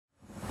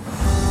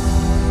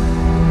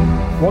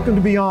Welcome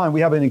to Beyond.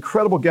 We have an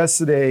incredible guest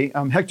today,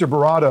 Hector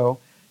Barreto,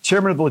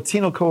 Chairman of the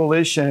Latino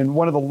Coalition,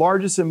 one of the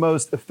largest and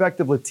most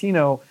effective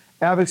Latino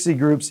advocacy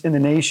groups in the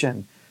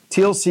nation.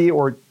 TLC,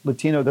 or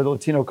the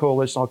Latino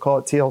Coalition, I'll call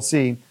it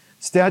TLC,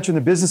 stature in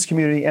the business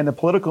community and the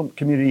political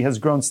community has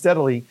grown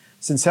steadily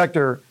since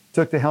Hector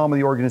took the helm of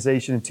the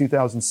organization in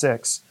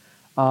 2006.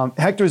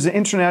 Hector is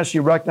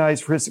internationally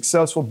recognized for his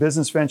successful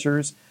business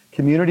ventures,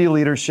 community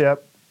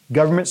leadership,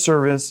 government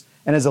service,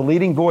 and as a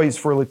leading voice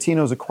for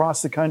Latinos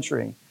across the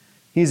country.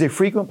 He's a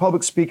frequent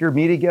public speaker,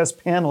 media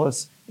guest,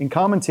 panelist, and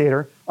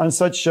commentator on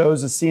such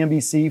shows as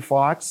CNBC,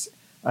 Fox,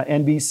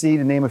 NBC,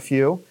 to name a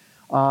few,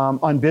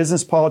 on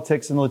business,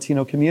 politics, and the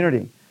Latino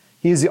community.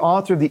 He is the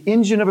author of The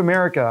Engine of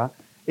America,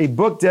 a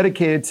book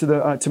dedicated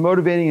to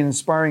motivating and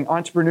inspiring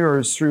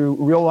entrepreneurs through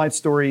real-life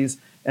stories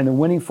and the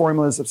winning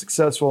formulas of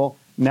successful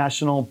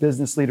national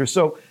business leaders.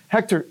 So,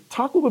 Hector,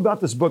 talk a little bit about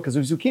this book, because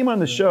as you came on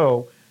the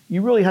show,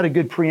 you really had a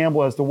good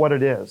preamble as to what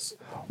it is.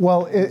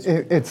 Well,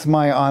 it's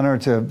my honor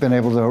to have been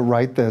able to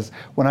write this.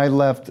 When I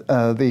left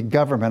the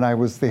government, I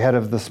was the head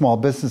of the Small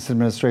Business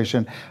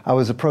Administration. I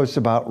was approached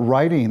about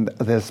writing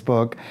this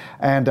book,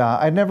 and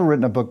I'd never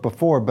written a book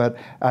before, but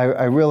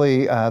I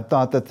really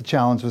thought that the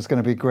challenge was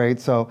going to be great,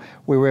 so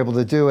we were able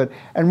to do it.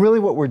 And really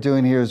what we're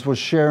doing here is we're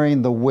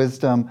sharing the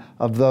wisdom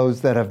of those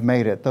that have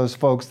made it, those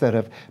folks that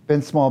have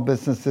been small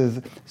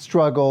businesses,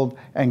 struggled,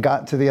 and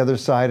got to the other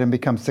side and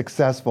become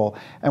successful.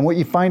 And what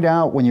you find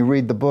out when you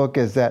read the book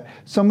is that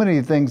so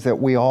many things that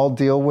we all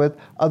deal with,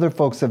 other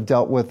folks have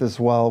dealt with as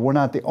well. We're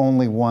not the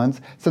only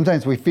ones.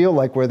 Sometimes we feel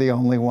like we're the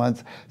only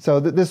ones. So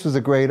this was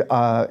a great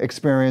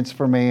experience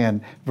for me,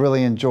 and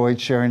really enjoyed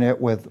sharing it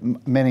with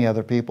many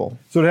other people.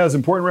 So it has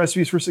important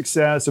recipes for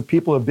success of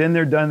people who have been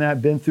there, done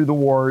that, been through the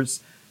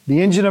wars.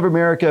 The Engine of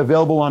America,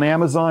 available on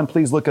Amazon.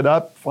 Please look it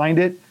up, find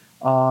it.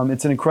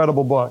 It's an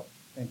incredible book.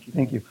 Thank you.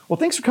 Thank you. Well,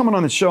 thanks for coming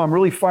on the show. I'm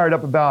really fired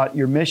up about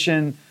your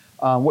mission,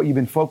 what you've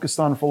been focused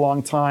on for a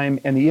long time,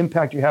 and the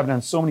impact you're having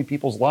on so many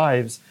people's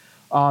lives.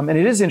 And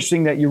it is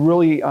interesting that you're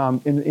really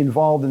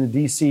involved in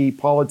the DC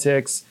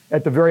politics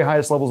at the very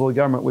highest levels of the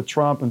government with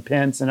Trump and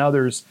Pence and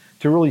others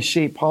to really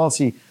shape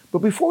policy. But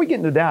before we get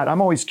into that,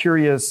 I'm always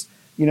curious,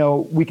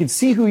 we can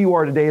see who you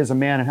are today as a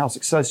man and how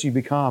successful you've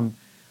become,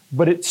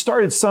 but it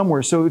started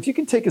somewhere. So if you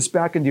can take us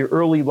back into your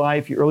early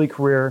life, your early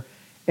career,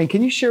 and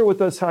can you share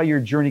with us how your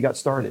journey got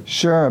started?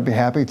 Sure, I'd be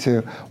happy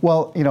to.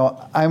 Well,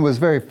 I was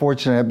very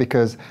fortunate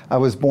because I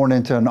was born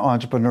into an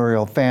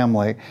entrepreneurial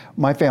family.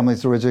 My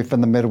family's originally from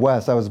the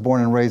Midwest. I was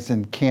born and raised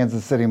in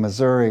Kansas City,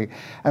 Missouri.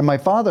 And my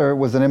father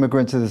was an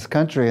immigrant to this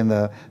country in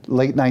the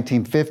late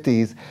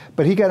 1950s,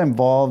 but he got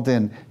involved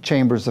in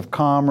chambers of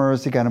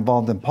commerce, he got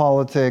involved in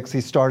politics, he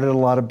started a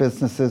lot of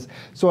businesses.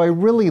 So I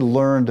really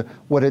learned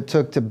what it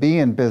took to be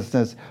in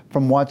business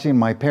from watching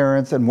my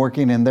parents and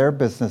working in their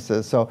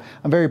businesses. So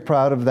I'm very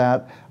proud of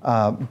that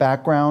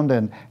background,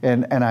 and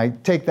I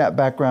take that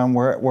background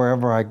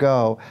wherever I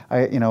go.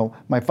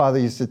 My father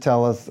used to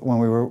tell us when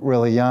we were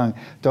really young,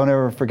 don't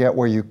ever forget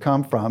where you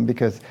come from,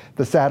 because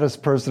the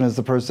saddest person is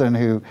the person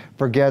who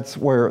forgets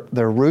where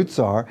their roots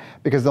are,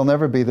 because they'll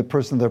never be the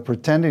person they're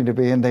pretending to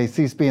be, and they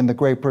cease being the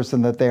great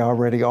person that they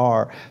already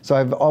are. So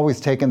I've always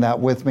taken that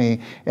with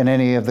me in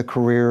any of the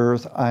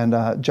careers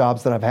and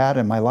jobs that I've had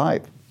in my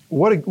life.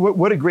 What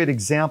a great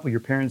example your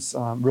parents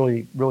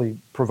really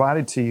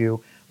provided to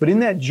you. But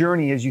in that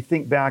journey, as you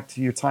think back to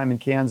your time in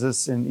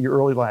Kansas and your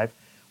early life,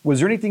 was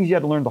there anything you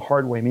had to learn the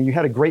hard way? I mean, you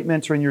had a great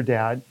mentor in your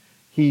dad.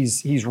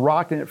 He's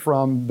rocking it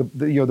from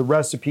the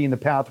recipe and the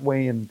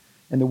pathway and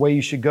the way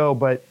you should go.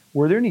 But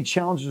were there any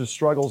challenges or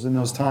struggles in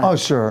those times? Oh,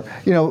 sure.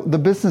 The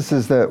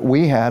businesses that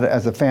we had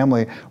as a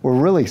family were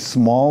really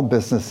small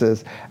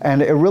businesses,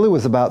 and it really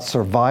was about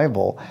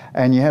survival.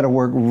 And you had to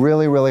work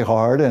really, really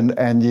hard. And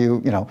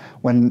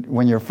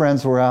when your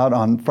friends were out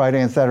on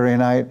Friday and Saturday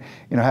night,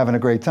 having a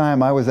great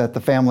time, I was at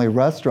the family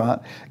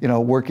restaurant,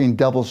 working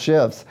double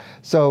shifts.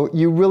 So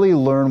you really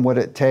learn what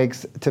it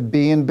takes to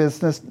be in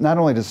business, not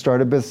only to start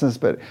a business,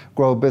 but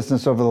grow a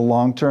business over the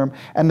long term,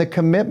 and the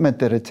commitment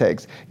that it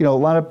takes. A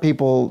lot of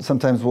people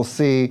sometimes will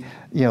see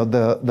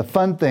the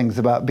fun things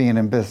about being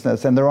in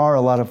business, and there are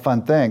a lot of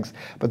fun things,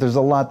 but there's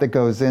a lot that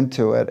goes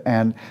into it.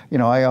 And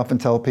I often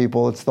tell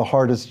people it's the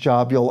hardest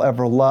job you'll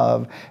ever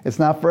love. It's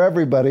not for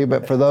everybody,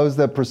 but for those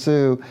that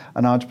pursue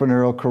an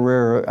entrepreneurial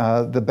career,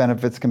 the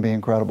benefits can be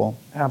incredible.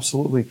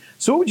 Absolutely.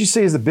 So what would you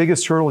say is the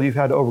biggest hurdle you've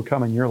had to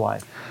overcome in your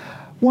life?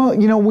 Well,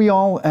 we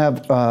all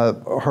have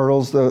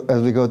hurdles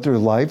as we go through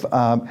life.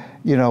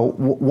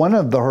 One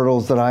of the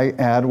hurdles that I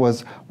had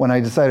was when I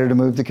decided to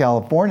move to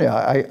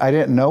California. I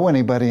didn't know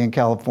anybody in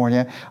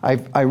California.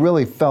 I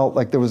really felt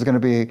like there was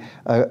going to be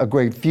a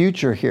great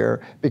future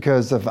here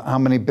because of how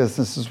many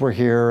businesses were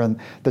here and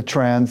the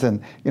trends.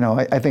 And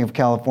I think of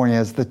California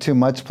as the too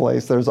much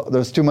place.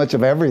 There's too much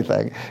of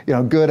everything,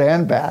 good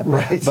and bad.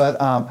 Right.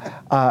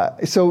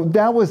 But so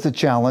that was the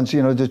challenge,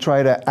 to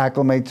try to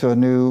acclimate to a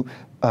new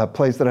a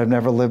place that I've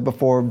never lived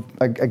before.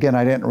 Again,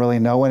 I didn't really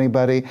know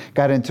anybody,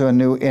 got into a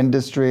new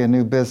industry, a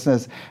new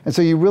business. And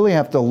so you really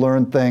have to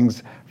learn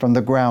things from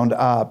the ground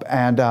up.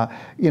 And,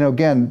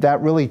 again,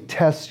 that really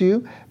tests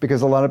you,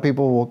 because a lot of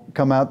people will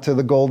come out to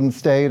the Golden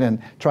State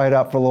and try it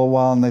out for a little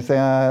while, and they say,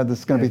 this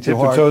is going to be too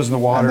hard. Dip their toes in the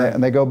water.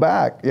 And they go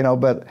back,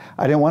 but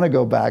I didn't want to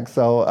go back.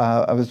 So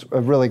I was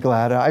really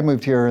glad. I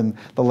moved here in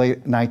the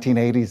late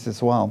 1980s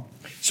as well.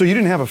 So you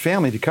didn't have a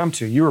family to come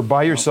to. You were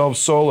by yourself,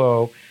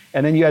 solo,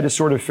 and then you had to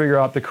sort of figure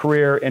out the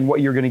career and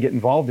what you're going to get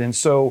involved in.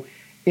 So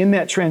in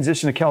that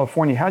transition to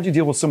California, how did you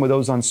deal with some of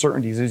those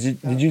uncertainties?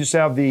 Did you just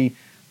have the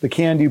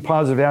can-do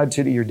positive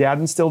attitude that your dad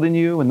instilled in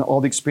you and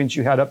all the experience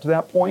you had up to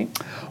that point?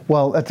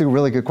 Well, that's a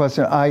really good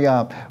question.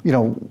 I,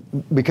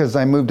 because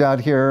I moved out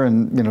here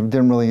and,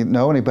 didn't really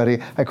know anybody,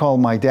 I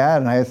called my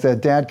dad and I said,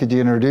 Dad, could you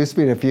introduce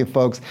me to a few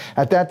folks?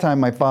 At that time,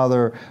 my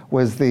father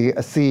was the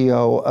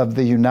CEO of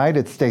the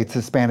United States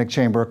Hispanic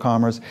Chamber of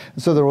Commerce.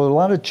 So there were a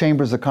lot of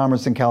chambers of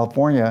commerce in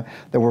California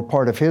that were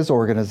part of his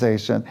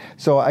organization.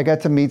 So I got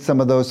to meet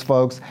some of those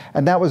folks,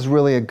 and that was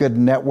really a good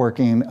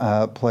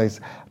networking place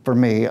for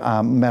me.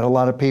 Met a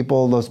lot of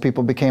people. Those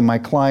people became my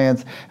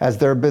clients. As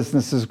their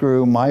businesses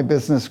grew, my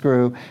business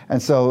grew. And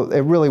so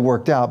it really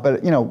worked out.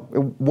 But,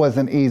 it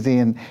wasn't easy.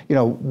 And,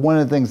 one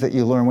of the things that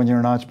you learn when you're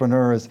an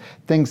entrepreneur is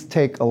things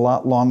take a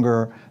lot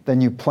longer than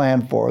you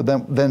plan for,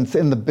 than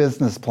in the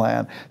business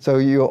plan. So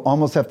you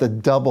almost have to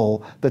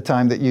double the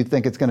time that you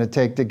think it's going to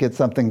take to get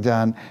something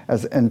done,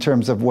 as in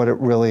terms of what it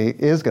really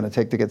is going to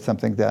take to get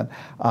something done.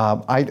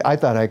 I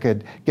thought I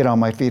could get on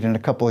my feet in a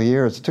couple of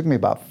years. It took me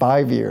about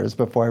 5 years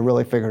before I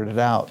really figured it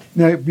out.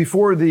 Now,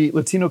 before the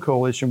Latino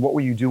Coalition, what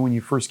were you doing when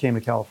you first came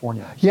to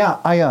California? Yeah,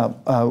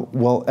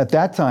 well, at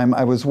that time,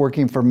 I was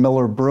working for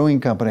Miller Brewing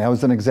Company. I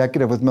was an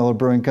executive with Miller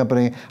Brewing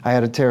Company. I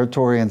had a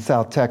territory in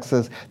South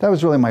Texas. That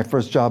was really my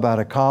first job out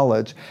of college.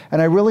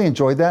 And I really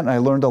enjoyed that, and I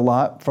learned a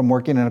lot from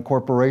working in a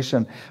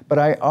corporation. But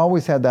I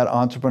always had that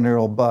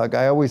entrepreneurial bug.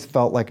 I always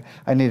felt like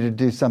I needed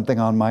to do something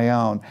on my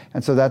own.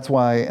 And so that's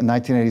why in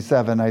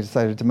 1987, I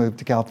decided to move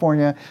to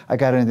California. I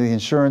got into the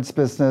insurance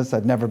business.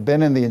 I'd never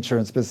been in the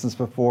insurance business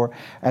before.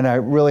 And I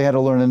really had to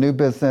learn a new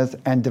business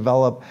and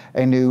develop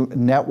a new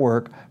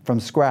network from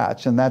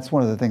scratch. And that's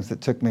one of the things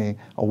that took me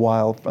a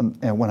while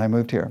when I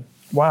moved here.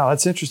 Wow,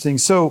 that's interesting.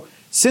 So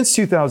since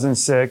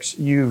 2006,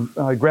 you've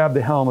grabbed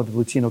the helm of the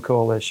Latino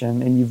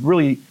Coalition, and you've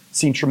really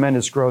seen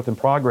tremendous growth and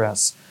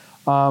progress.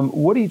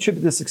 What do you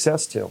attribute this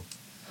success to?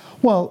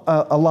 Well,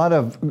 a lot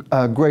of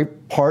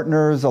great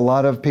partners, a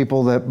lot of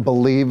people that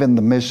believe in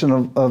the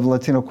mission of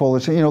Latino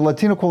Coalition.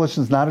 Latino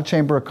Coalition is not a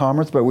chamber of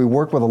commerce, but we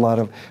work with a lot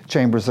of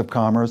chambers of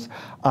commerce.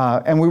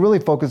 And we really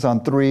focus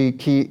on three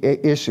key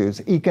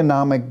issues: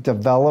 economic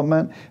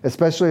development,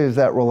 especially as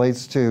that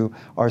relates to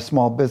our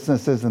small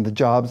businesses and the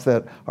jobs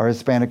that our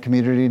Hispanic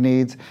community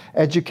needs.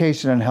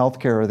 Education and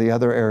healthcare are the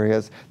other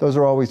areas. Those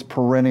are always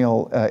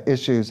perennial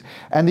issues.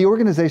 And the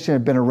organization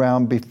had been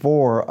around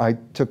before I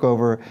took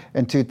over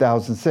in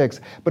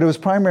 2006, but it was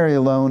primarily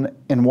alone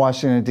in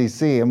Washington,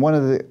 D.C. And one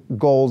of the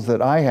goals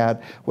that I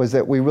had was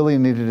that we really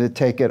needed to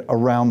take it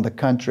around the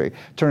country,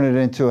 turn it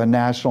into a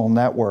national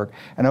network.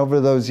 And over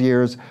those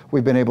years,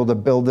 we've been able to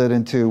build it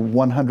into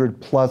 100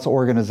 plus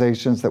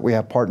organizations that we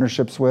have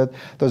partnerships with.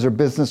 Those are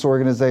business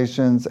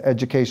organizations,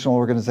 educational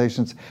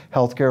organizations,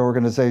 healthcare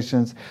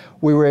organizations.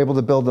 We were able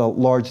to build a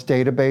large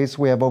database.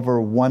 We have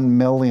over 1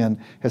 million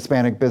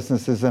Hispanic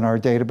businesses in our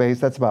database.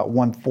 That's about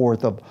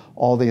 1/4 of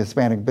all the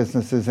Hispanic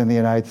businesses in the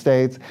United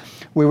States.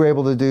 We were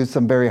able to do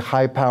some very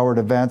high-powered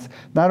events,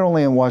 not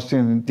only in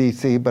Washington,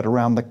 D.C., but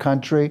around the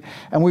country.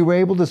 And we were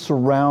able to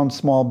surround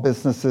small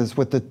businesses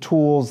with the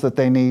tools that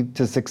they need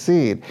to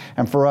succeed.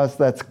 And for us,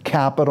 that's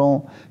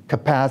capital,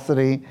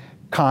 capacity,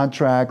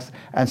 contracts,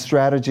 and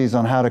strategies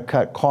on how to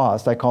cut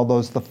costs. I call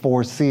those the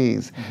 4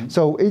 C's. Mm-hmm.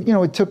 So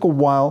it took a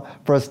while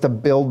for us to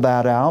build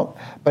that out,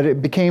 but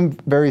it became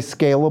very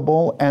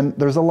scalable, and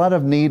there's a lot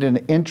of need and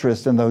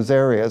interest in those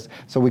areas.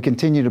 So we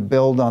continue to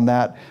build on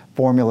that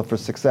formula for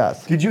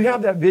success. Did you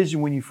have that vision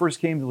when you first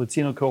came to the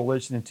Latino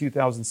Coalition in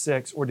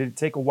 2006, or did it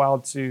take a while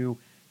to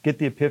get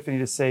the epiphany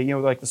to say,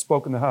 like the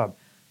spoke and the hub?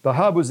 The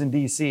hub was in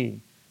D.C.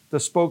 The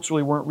spokes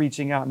really weren't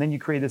reaching out, and then you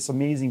created this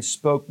amazing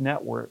spoke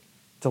network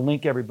to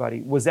link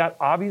everybody. Was that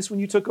obvious when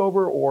you took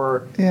over,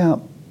 or did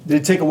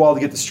it take a while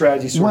to get the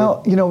strategy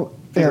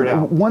figured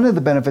out? One of the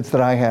benefits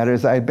that I had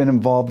is I'd been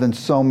involved in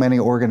so many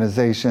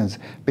organizations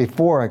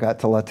before I got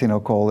to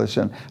Latino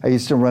Coalition. I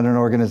used to run an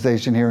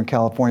organization here in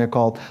California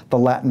called the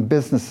Latin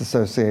Business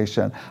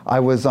Association. I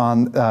was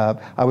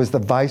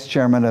the vice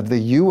chairman of the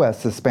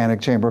U.S. Hispanic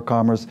Chamber of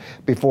Commerce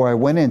before I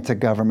went into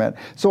government.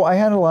 So I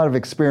had a lot of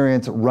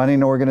experience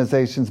running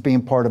organizations,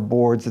 being part of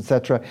boards,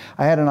 etc.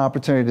 I had an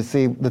opportunity to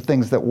see the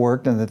things that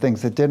worked and the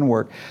things that didn't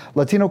work.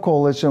 Latino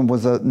Coalition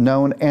was a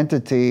known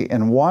entity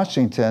in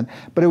Washington,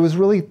 but it was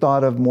really thought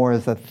thought of more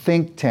as a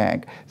think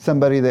tank,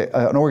 somebody that,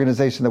 an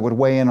organization that would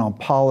weigh in on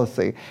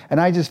policy. And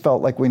I just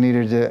felt like we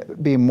needed to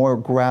be more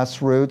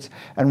grassroots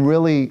and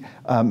really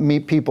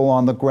meet people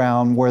on the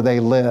ground where they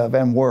live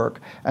and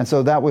work. And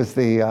so that was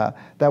the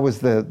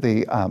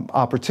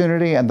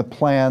opportunity and the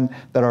plan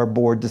that our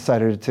board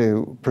decided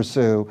to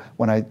pursue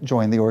when I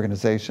joined the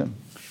organization.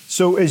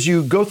 So as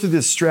you go through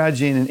this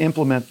strategy and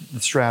implement the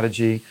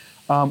strategy,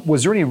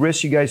 was there any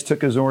risk you guys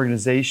took as an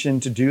organization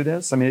to do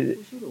this? I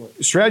mean,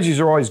 strategies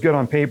are always good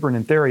on paper and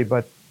in theory,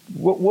 but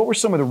what were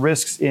some of the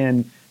risks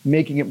in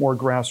making it more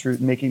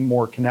grassroots, making it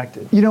more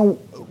connected? You know,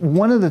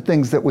 one of the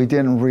things that we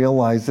didn't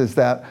realize is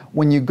that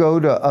when you go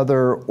to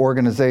other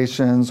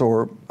organizations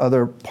or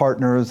other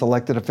partners,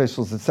 elected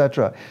officials, et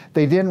cetera,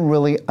 they didn't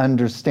really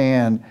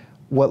understand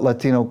what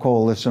Latino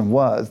Coalition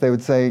was. They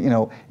would say, you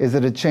know, is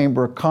it a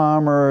chamber of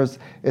commerce?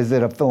 Is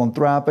it a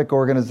philanthropic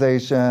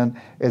organization?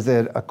 Is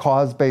it a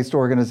cause-based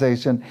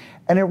organization?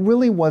 And it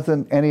really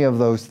wasn't any of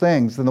those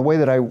things. And the way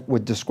that I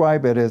would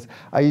describe it is,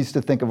 I used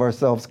to think of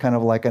ourselves kind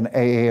of like an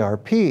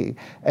AARP.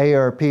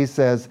 AARP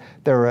says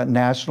they're a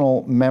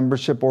national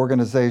membership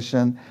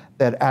organization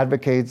that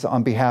advocates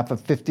on behalf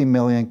of 50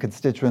 million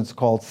constituents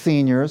called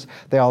seniors.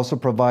 They also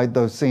provide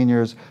those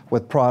seniors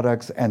with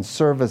products and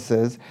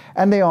services.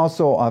 And they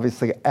also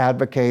obviously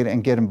advocate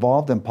and get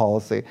involved in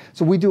policy.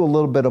 So we do a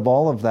little bit of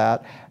all of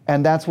that.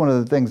 And that's one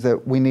of the things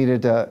that we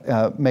needed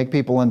to make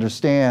people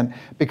understand,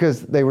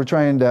 because they were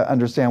trying to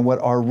understand what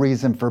our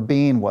reason for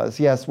being was.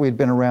 Yes, we'd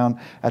been around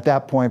at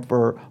that point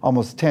for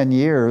almost 10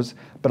 years,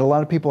 but a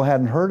lot of people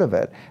hadn't heard of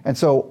it. And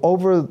so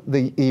over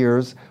the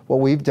years,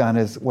 what we've done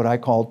is what I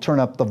call turn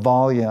up the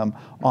volume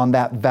on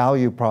that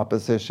value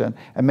proposition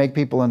and make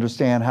people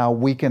understand how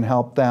we can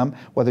help them,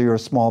 whether you're a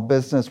small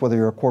business, whether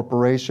you're a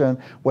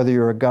corporation, whether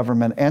you're a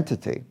government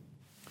entity.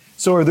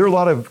 So are there a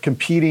lot of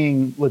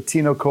competing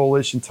Latino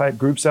coalition type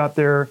groups out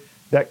there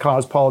that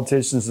cause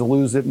politicians to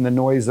lose it in the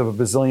noise of a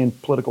bazillion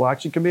political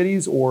action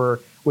committees, or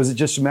was it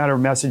just a matter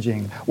of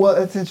messaging? Well,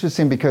 it's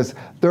interesting because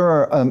there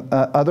are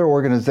other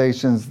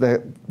organizations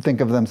that think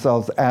of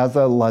themselves as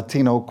a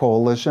Latino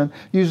coalition.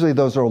 Usually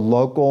those are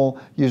local.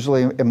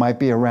 Usually it might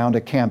be around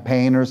a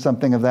campaign or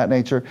something of that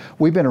nature.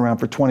 We've been around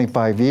for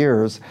 25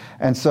 years.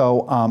 And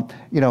so,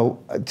 you know,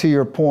 to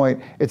your point,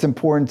 it's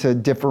important to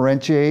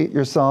differentiate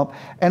yourself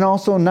and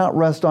also not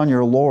rest on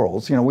your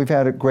laurels. You know, we've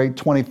had a great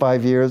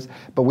 25 years,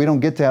 but we don't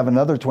get to have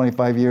another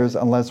 25 years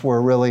unless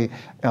we're really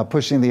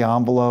pushing the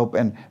envelope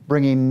and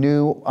bringing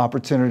new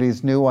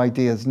opportunities, new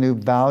ideas, new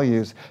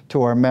values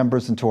to our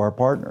members and to our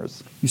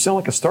partners. You sound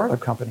like a startup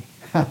company.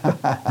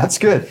 That's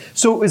good.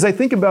 So as I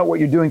think about what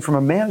you're doing from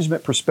a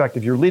management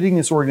perspective, you're leading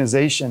this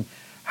organization.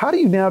 How do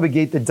you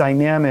navigate the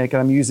dynamic, and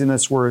I'm using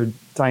this word,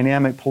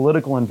 dynamic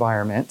political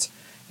environment,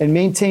 and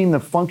maintain the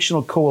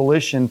functional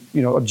coalition,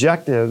 you know,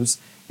 objectives,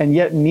 and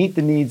yet meet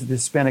the needs of the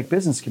Hispanic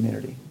business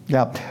community?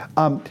 Yeah.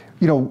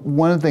 You know,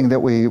 one thing that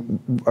we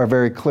are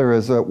very clear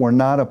is that we're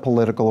not a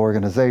political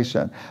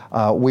organization.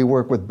 We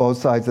work with both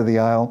sides of the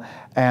aisle.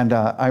 And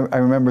I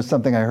remember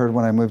something I heard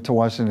when I moved to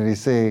Washington,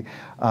 D.C.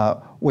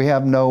 We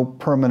have no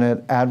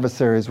permanent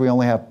adversaries. We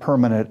only have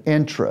permanent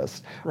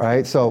interests,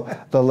 right? So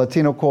the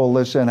Latino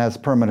Coalition has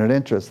permanent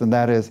interests, and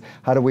that is,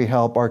 how do we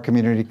help our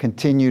community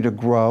continue to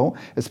grow,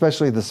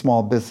 especially the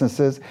small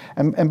businesses?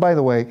 And by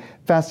the way,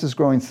 fastest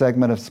growing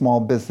segment of small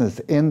business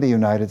in the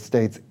United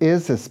States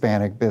is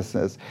Hispanic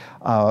business.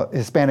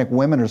 Hispanic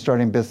women are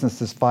starting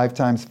businesses 5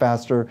 times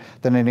faster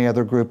than any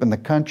other group in the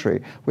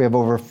country. We have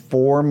over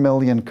 4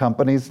 million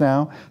companies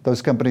now.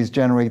 Those companies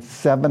generate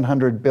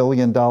 $700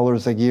 billion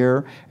a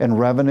year in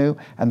revenue,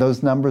 and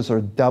those numbers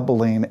are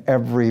doubling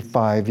every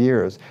 5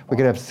 years. We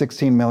could have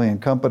 16 million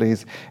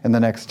companies in the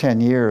next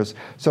 10 years.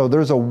 So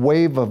there's a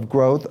wave of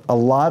growth, a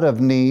lot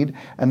of need,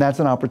 and that's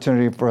an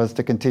opportunity for us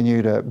to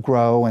continue to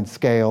grow and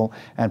scale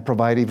and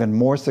provide even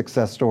more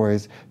success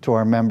stories to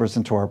our members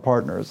and to our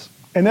partners.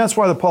 And that's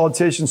why the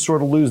politicians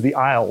sort of lose the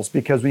aisles,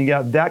 because when you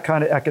got that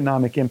kind of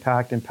economic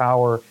impact and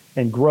power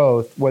and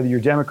growth, whether you're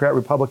Democrat,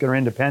 Republican, or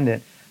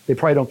independent, they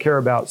probably don't care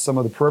about some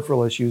of the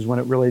peripheral issues when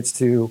it relates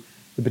to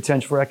the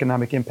potential for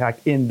economic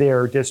impact in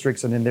their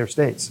districts and in their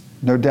states.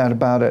 No doubt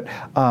about it.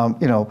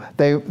 You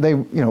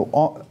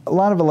know, a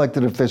lot of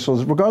elected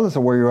officials, regardless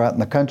of where you're at in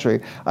the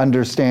country,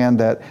 understand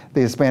that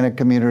the Hispanic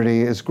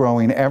community is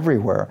growing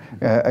everywhere.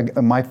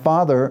 My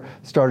father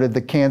started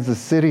the Kansas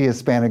City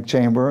Hispanic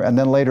Chamber and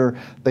then later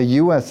the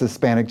U.S.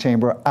 Hispanic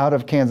Chamber out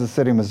of Kansas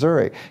City,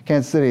 Missouri.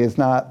 Kansas City is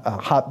not a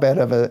hotbed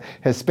of a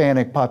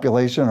Hispanic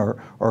population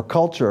or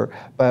culture,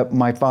 but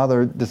my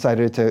father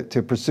decided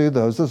to pursue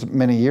those. This was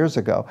many years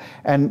ago.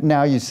 And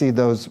now you see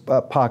those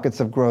pockets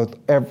of growth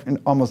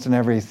almost in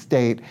every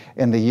state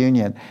in the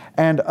union.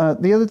 And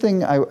the other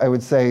thing I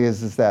would say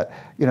is that,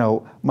 you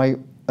know,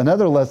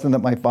 another lesson that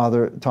my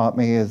father taught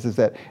me is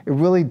that it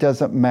really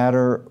doesn't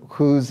matter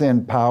who's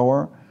in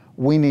power.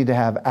 we need to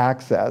have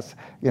access.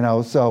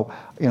 So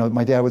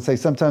my dad would say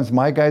sometimes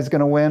my guy's going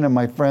to win and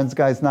my friend's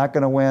guy's not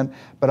going to win,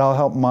 but I'll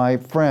help my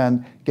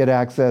friend get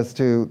access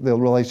to the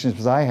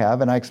relationships I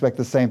have, and I expect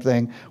the same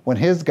thing when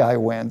his guy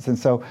wins. And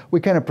so we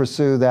kind of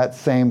pursue that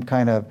same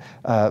kind of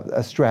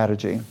a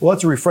strategy. Well,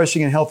 that's a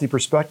refreshing and healthy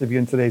perspective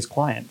in today's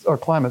climate,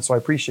 so I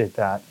appreciate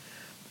that.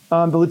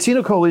 The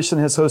Latino Coalition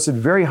has hosted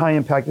very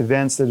high-impact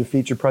events that have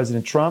featured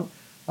President Trump,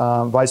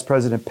 Vice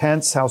President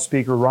Pence, House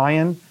Speaker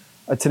Ryan,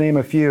 to name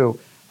a few.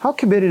 How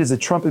committed is the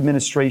Trump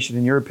administration,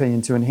 in your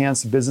opinion, to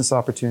enhance business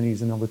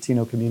opportunities in the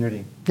Latino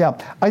community? Yeah,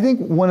 I think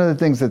one of the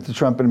things that the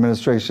Trump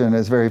administration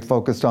is very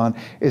focused on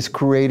is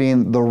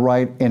creating the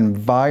right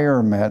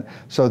environment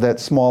so that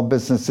small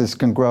businesses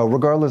can grow,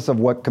 regardless of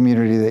what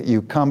community that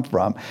you come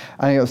from.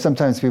 I know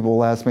sometimes people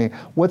will ask me,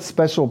 what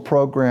special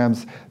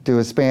programs do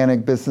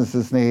Hispanic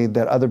businesses need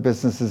that other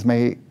businesses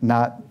may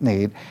not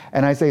need?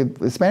 And I say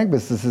Hispanic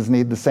businesses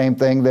need the same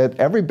thing that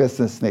every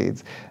business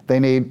needs. They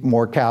need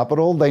more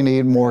capital, they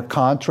need more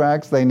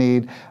contracts, they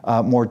need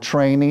more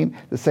training,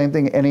 the same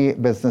thing any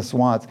business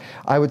wants.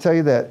 I would tell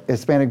you that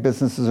Hispanic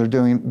businesses are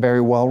doing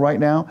very well right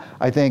now.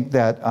 I think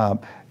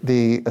that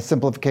the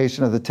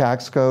simplification of the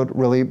tax code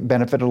really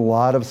benefited a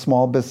lot of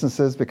small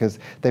businesses because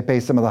they pay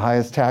some of the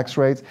highest tax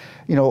rates.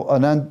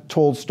 An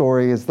untold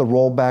story is the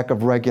rollback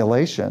of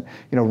regulation.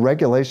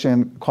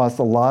 Regulation costs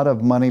a lot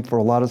of money for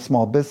a lot of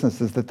small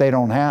businesses that they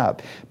don't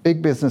have.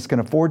 Big business can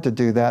afford to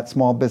do that,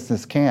 small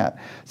business can't.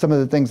 Some of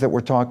the things that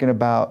we're talking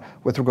about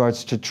with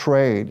regards to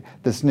trade,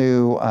 this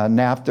new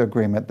NAFTA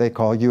agreement they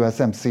call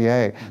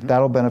USMCA,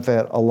 that'll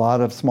benefit a lot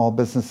of small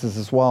businesses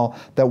as well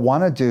that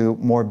want to do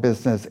more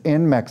business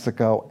in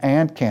Mexico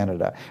and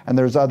Canada. And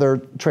there's other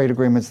trade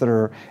agreements that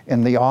are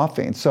in the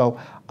offing. So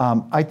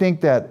I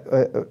think that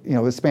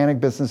Hispanic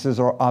businesses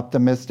are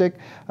optimistic.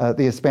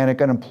 The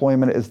Hispanic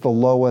unemployment is the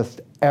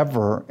lowest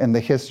ever in the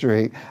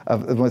history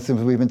of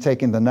since we've been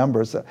taking the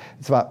numbers.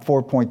 It's about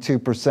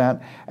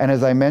 4.2%. And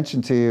as I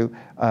mentioned to you,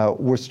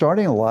 we're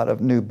starting a lot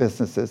of new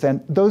businesses.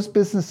 And those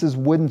businesses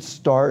wouldn't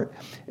start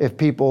if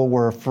people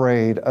were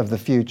afraid of the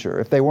future.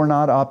 If they were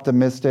not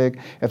optimistic,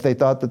 if they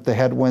thought that the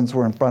headwinds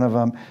were in front of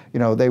them,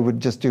 they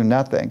would just do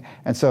nothing.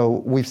 And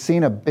so we've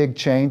seen a big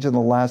change in the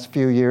last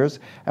few years,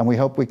 and we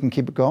hope we can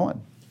keep it going.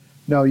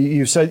 No,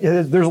 you said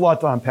there's a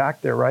lot to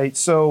unpack there, right?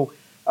 So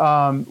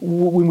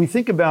when we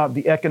think about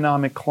the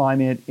economic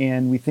climate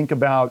and we think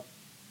about,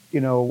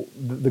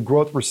 the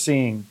growth we're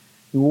seeing,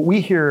 what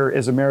we hear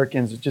as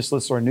Americans, just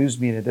listen to our news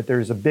media, that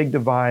there's a big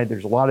divide,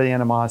 there's a lot of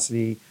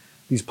animosity,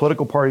 these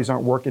political parties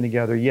aren't working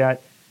together.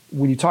 Yet,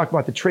 when you talk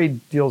about the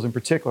trade deals in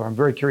particular, I'm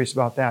very curious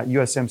about that,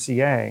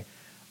 USMCA,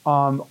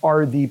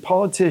 are the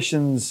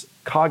politicians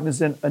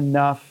cognizant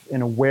enough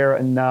and aware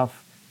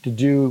enough to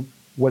do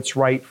what's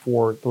right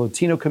for the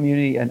Latino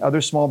community and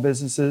other small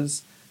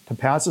businesses to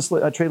pass this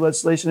trade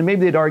legislation? And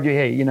maybe they'd argue,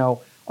 hey,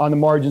 on the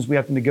margins, we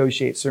have to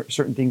negotiate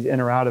certain things in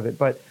or out of it.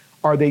 But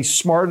are they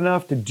smart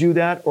enough to do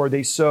that? Or are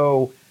they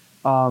so,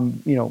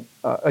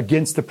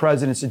 against the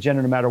president's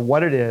agenda, no matter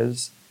what it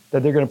is,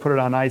 that they're going to put it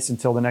on ice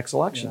until the next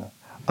election?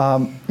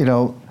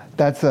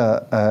 That's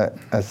a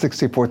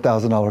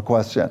 $64,000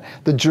 question.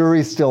 The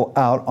jury's still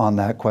out on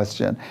that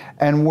question.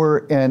 And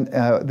we're in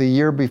the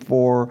year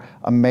before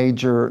a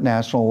major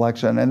national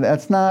election. And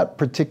that's not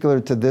particular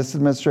to this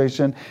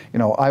administration.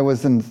 I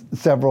was in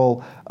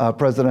several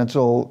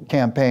presidential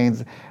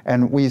campaigns,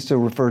 and we used to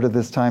refer to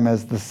this time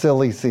as the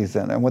silly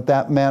season. And what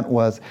that meant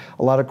was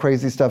a lot of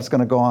crazy stuff's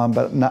going to go on,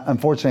 but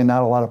unfortunately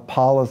not a lot of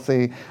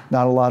policy,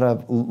 not a lot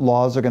of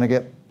laws are going to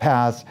get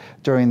passed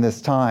during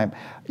this time.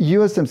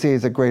 USMCA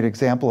is a great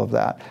example of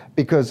that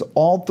because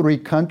all three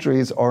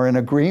countries are in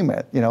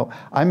agreement.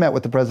 I met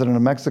with the president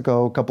of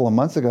Mexico a couple of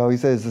months ago. He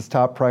said it's his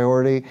top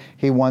priority.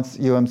 He wants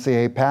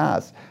USMCA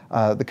passed.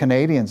 The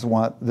Canadians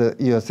want the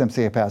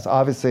USMCA passed.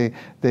 Obviously,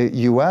 the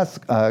U.S.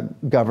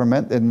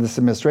 Government and this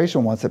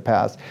administration wants it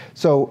passed.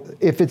 So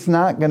if it's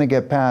not going to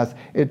get passed,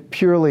 it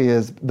purely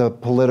is the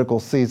political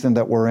season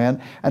that we're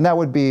in. And that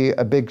would be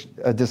a big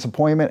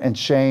disappointment and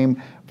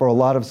shame for a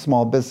lot of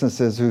small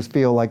businesses who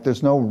feel like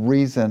there's no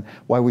reason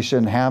why we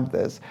shouldn't have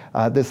this.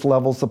 This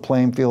levels the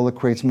playing field. It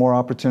creates more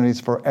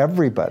opportunities for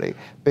everybody,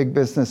 big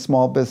business,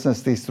 small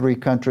business, these three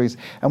countries.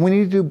 And we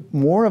need to do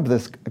more of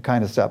this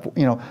kind of stuff.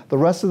 The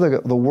rest of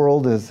the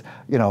world is,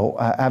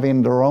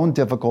 having their own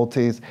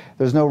difficulties.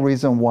 There's no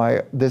reason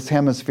why this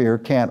hemisphere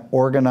can't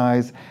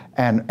organize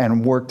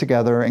and work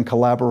together in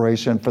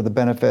collaboration for the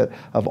benefit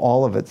of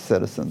all of its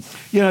citizens.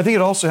 I think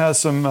it also has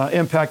some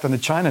impact on the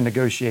China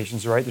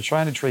negotiations, right? The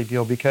China trade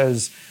deal,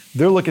 because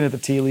they're looking at the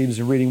tea leaves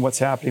and reading what's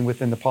happening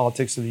within the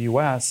politics of the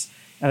U.S.,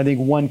 and I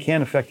think one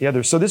can affect the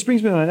other. So this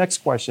brings me to the next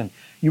question.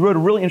 You wrote a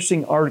really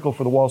interesting article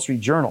for the Wall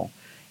Street Journal,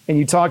 and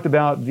you talked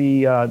about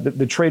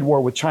the trade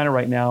war with China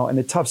right now and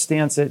the tough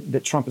stance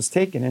that Trump has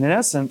taken. And in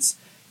essence,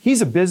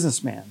 he's a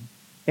businessman,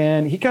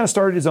 and he kind of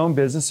started his own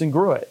business and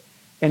grew it.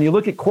 And you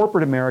look at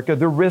corporate America,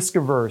 they're risk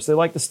averse. They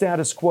like the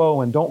status quo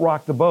and don't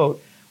rock the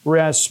boat.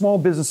 Whereas small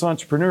business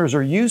entrepreneurs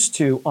are used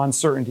to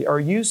uncertainty, are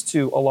used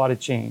to a lot of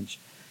change.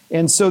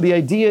 And so the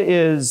idea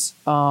is,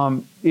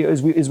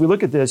 as we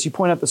look at this, you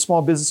point out the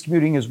small business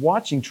community is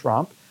watching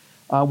Trump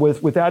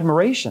with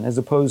admiration, as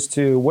opposed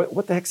to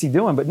what the heck's he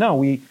doing? But no,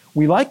 we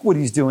like what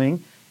he's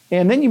doing.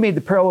 And then you made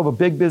the parallel of a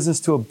big business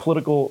to a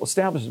political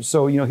establishment.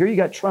 So, here you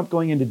got Trump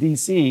going into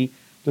D.C.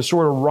 to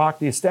sort of rock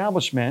the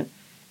establishment.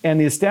 And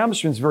the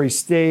establishment's very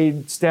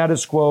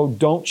status quo,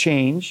 don't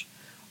change.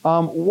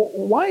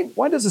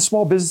 Why does the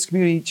small business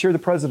community cheer the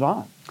president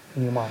on,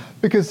 in your mind?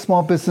 Because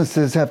small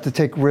businesses have to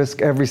take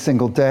risk every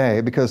single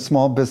day, because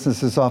small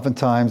businesses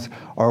oftentimes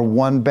are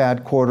one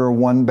bad quarter,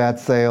 one bad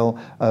sale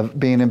of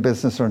being in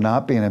business or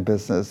not being in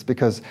business,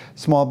 because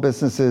small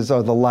businesses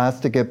are the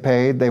last to get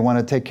paid. They want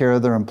to take care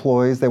of their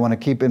employees. They want to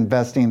keep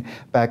investing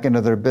back into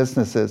their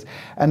businesses.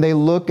 And they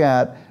look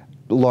at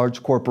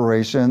large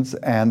corporations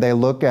and they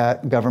look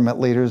at government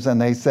leaders and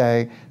they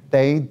say,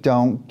 they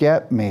don't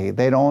get me.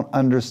 They don't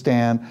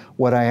understand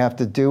what I have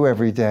to do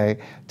every day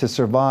to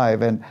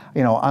survive. And,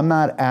 I'm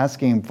not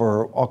asking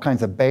for all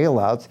kinds of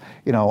bailouts.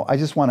 I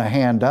just want a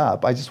hand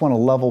up. I just want a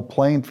level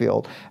playing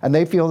field. And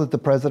they feel that the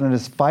president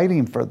is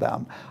fighting for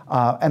them.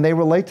 And they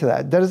relate to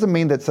that. That doesn't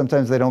mean that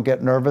sometimes they don't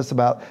get nervous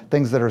about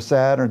things that are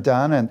said or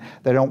done, and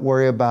they don't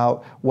worry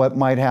about what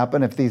might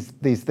happen if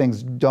these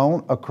things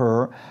don't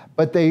occur.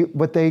 But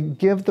they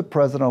give the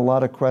president a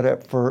lot of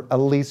credit for at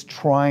least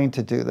trying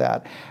to do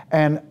that.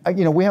 And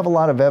we have a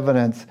lot of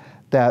evidence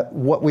that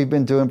what we've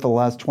been doing for the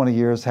last 20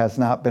 years has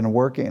not been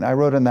working. I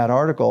wrote in that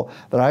article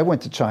that I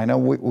went to China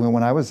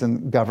when I was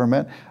in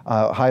government,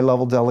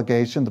 high-level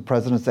delegation, the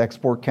President's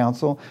Export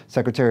Council,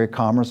 Secretary of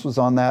Commerce was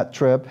on that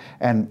trip,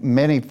 and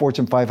many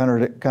Fortune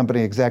 500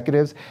 company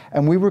executives,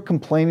 and we were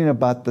complaining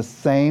about the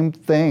same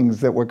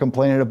things that we're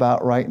complaining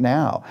about right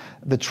now.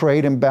 The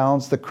trade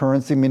imbalance, the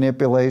currency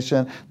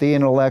manipulation, the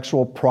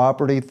intellectual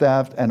property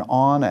theft, and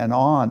on and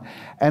on.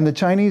 And the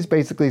Chinese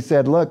basically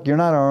said, look, you're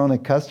not our only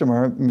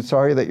customer. I'm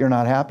sorry that you're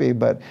not happy,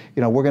 but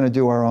we're going to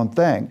do our own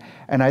thing.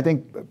 And I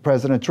think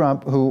President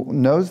Trump, who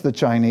knows the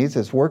Chinese,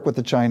 has worked with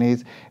the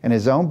Chinese in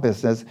his own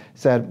business,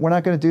 said, we're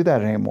not going to do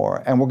that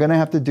anymore. And we're going to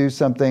have to do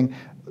something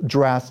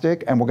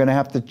drastic, and we're going to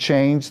have to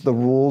change the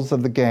rules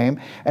of the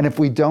game. And if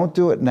we don't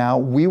do it now,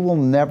 we will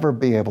never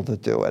be able to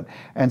do it.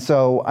 And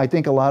so I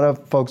think a lot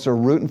of folks are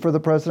rooting for the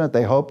president.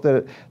 They hope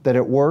that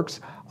it works.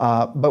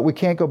 But we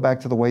can't go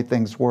back to the way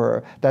things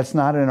were. That's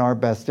not in our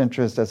best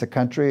interest as a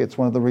country. It's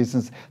one of the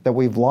reasons that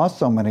we've lost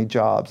so many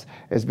jobs,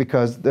 is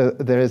because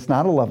there is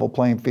not a level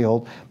playing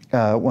field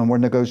when we're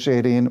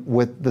negotiating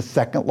with the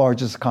second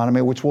largest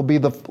economy, which will be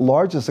the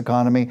largest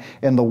economy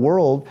in the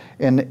world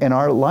in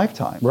our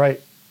lifetime.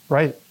 Right.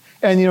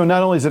 And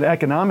not only is it an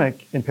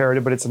economic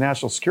imperative, but it's a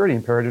national security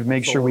imperative to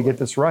make sure we get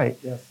this right,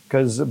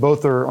 because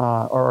both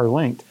are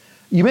linked.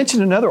 You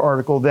mentioned another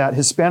article that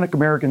Hispanic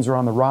Americans are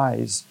on the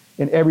rise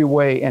in every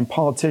way, and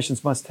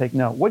politicians must take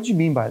note. What did you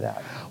mean by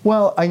that?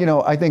 Well,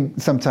 I think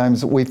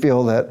sometimes we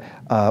feel that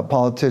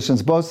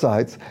politicians, both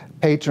sides,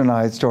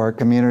 patronize to our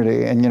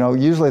community, and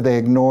usually they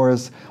ignore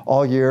us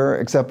all year,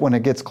 except when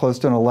it gets close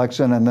to an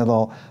election, and then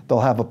they'll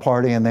have a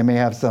party, and they may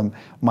have some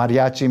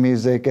mariachi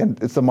music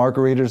and some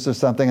margaritas or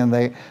something, and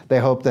they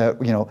hope that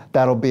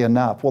that'll be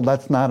enough. Well,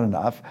 that's not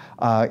enough.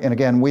 And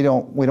again, we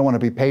don't want to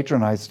be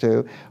patronized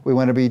to. We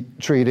want to be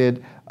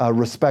treated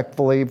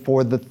respectfully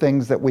for the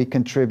things that we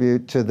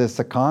contribute to this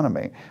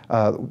economy.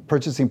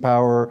 Purchasing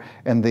power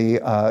in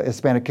the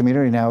Hispanic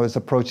community now is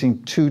approaching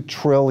 $2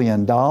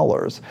 trillion.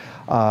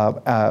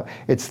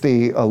 It's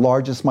the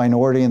largest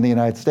minority in the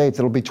United States.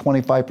 It'll be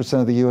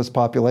 25% of the U.S.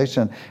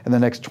 population in the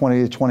next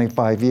 20 to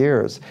 25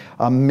 years.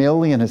 1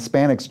 million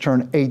Hispanics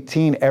turn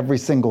 18 every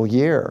single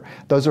year.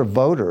 Those are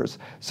voters.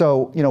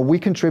 So, we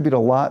contribute a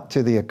lot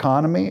to the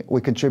economy. We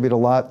contribute a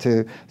lot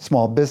to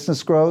small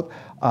business growth.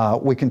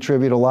 We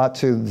contribute a lot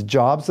to the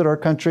jobs that our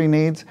country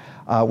needs.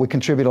 We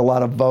contribute a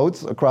lot of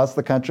votes across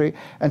the country.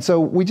 And so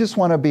we just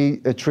want to be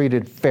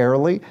treated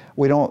fairly.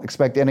 We don't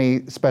expect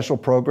any special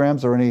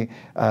programs or any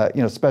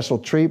special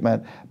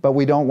treatment, but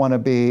we don't want to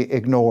be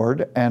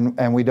ignored,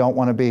 and we don't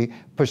want to be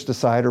pushed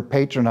aside or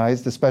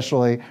patronized,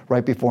 especially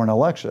right before an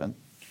election.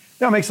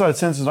 That makes a lot of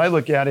sense as I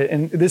look at it,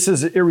 and this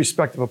is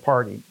irrespective of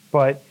party.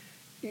 But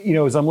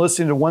as I'm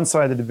listening to one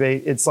side of the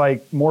debate, it's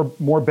like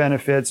more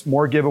benefits,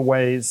 more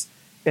giveaways.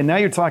 And now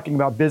you're talking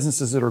about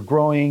businesses that are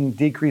growing,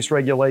 decreased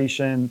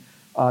regulation,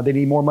 they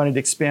need more money to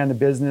expand the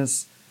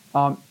business.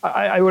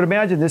 I would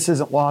imagine this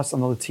isn't lost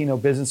on the Latino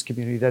business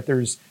community, that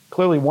there's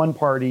clearly one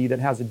party that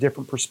has a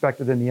different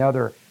perspective than the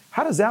other.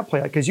 How does that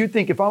play out? Because you'd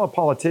think if I'm a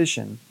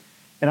politician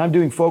and I'm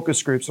doing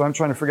focus groups, so I'm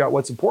trying to figure out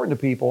what's important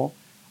to people,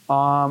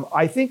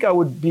 I think I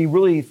would be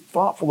really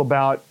thoughtful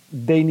about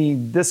they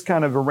need this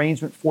kind of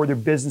arrangement for their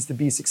business to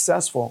be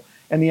successful.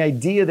 And the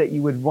idea that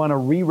you would want to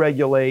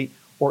re-regulate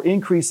or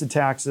increase the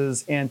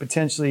taxes and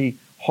potentially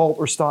halt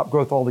or stop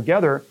growth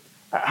altogether,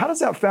 how does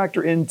that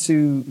factor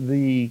into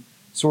the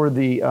sort of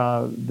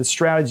the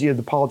strategy of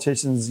the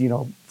politicians,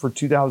 for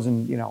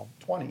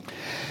 2020?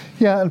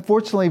 Yeah,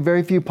 unfortunately,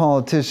 very few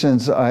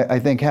politicians, I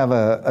think, have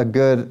a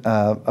good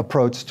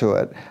approach to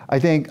it. I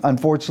think,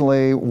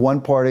 unfortunately, one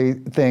party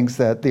thinks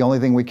that the only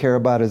thing we care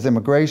about is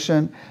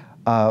immigration.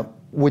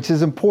 which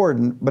is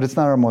important, but it's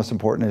not our most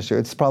important issue.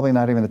 It's probably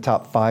not even the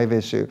top 5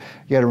 issue.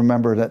 You got to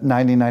remember that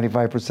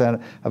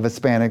 95% of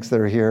Hispanics that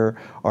are here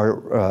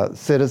are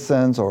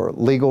citizens or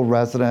legal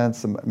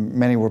residents.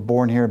 Many were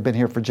born here, been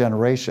here for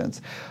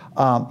generations.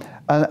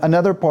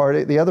 Another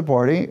party, the other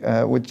party,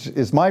 which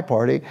is my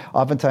party,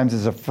 oftentimes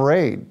is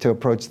afraid to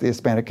approach the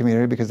Hispanic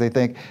community because they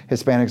think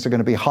Hispanics are going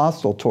to be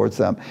hostile towards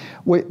them.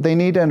 What they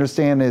need to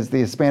understand is the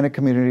Hispanic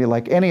community,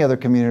 like any other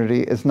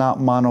community, is not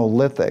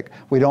monolithic.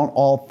 We don't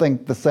all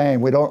think the same.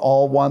 We don't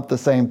all want the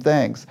same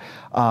things.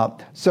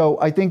 So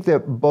I think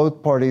that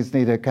both parties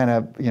need to kind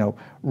of,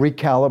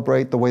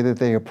 recalibrate the way that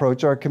they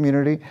approach our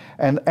community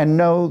and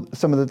know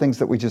some of the things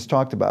that we just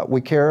talked about. We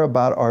care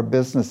about our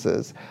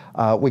businesses.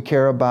 We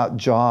care about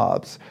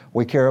jobs.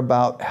 We care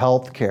about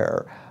health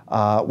care.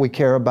 We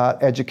care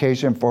about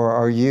education for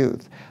our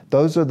youth.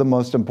 Those are the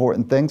most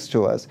important things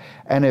to us.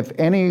 And if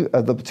any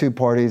of the two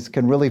parties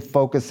can really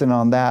focus in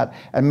on that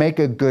and make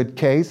a good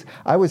case,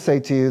 I would say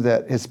to you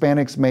that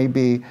Hispanics may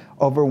be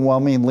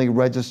overwhelmingly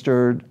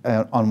registered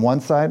on one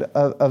side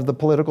of the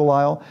political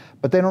aisle,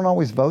 but they don't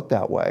always vote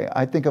that way.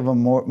 I think of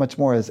them much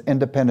more as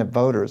independent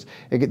voters.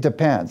 It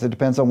depends. It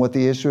depends on what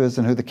the issue is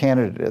and who the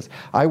candidate is.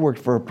 I worked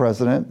for a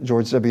president,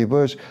 George W.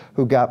 Bush,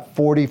 who got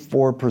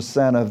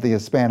 44% of the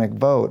Hispanic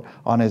vote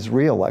on his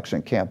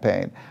re-election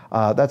campaign.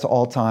 That's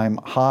all-time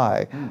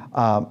high,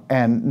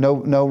 and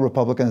no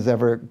Republican has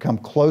ever come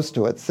close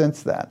to it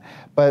since then.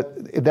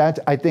 But that,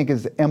 I think,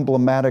 is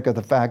emblematic of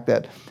the fact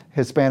that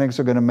Hispanics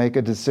are going to make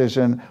a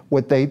decision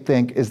what they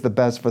think is the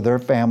best for their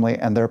family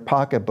and their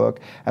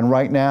pocketbook. And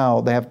right now,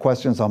 they have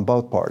questions on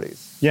both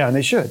parties. Yeah, and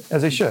they should,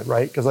 as they should,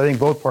 right? Because I think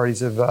both parties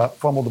have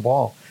fumbled the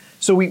ball.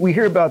 So we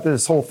hear about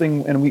this whole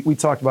thing, and we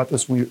talked about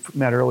this when we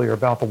met earlier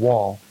about the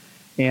wall.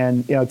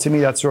 And to me,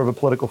 that's sort of a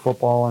political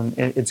football, and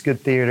it's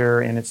good theater,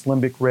 and it's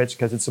limbic rich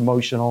because it's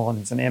emotional and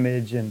it's an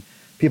image, and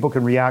people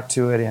can react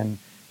to it in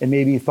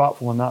maybe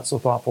thoughtful and not so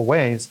thoughtful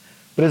ways.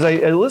 But as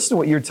I listen to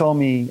what you're telling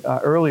me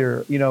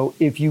earlier,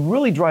 if you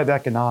really drive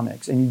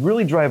economics and you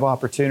really drive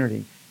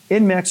opportunity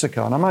in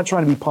Mexico, and I'm not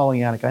trying to be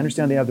Pollyannic, I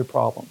understand they have their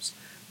problems,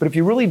 but if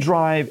you really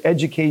drive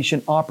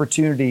education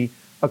opportunity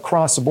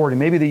across the board, and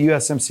maybe the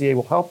USMCA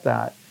will help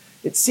that,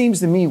 it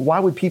seems to me, why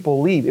would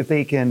people leave if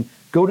they can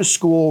go to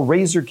school,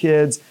 raise their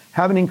kids,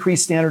 have an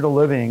increased standard of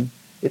living?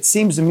 It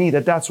seems to me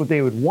that that's what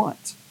they would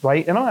want,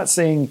 right? And I'm not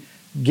saying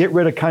get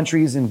rid of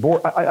countries and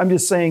I'm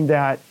just saying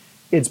that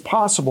it's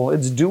possible,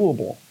 it's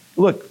doable.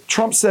 Look,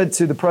 Trump said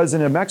to the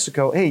president of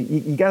Mexico, hey,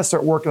 you got to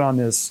start working on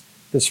this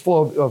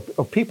flow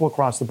of people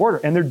across the border.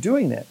 And they're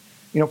doing it,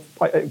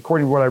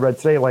 according to what I read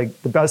today,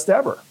 like the best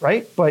ever,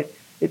 right? But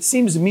it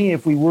seems to me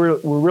if we were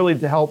really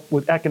to help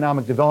with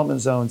economic development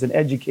zones and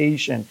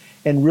education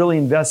and really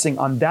investing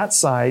on that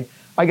side,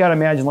 I got to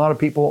imagine a lot of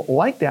people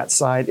like that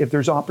side if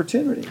there's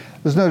opportunity.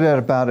 There's no doubt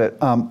about it.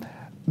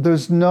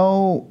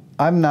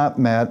 I've not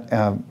met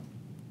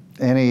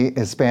any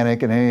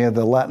Hispanic in any of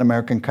the Latin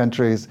American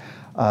countries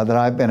that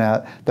I've been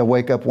at that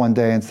wake up one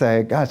day and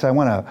say, gosh, I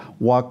want to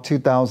walk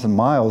 2,000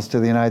 miles to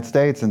the United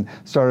States and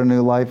start a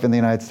new life in the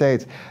United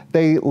States.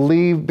 They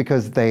leave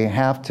because they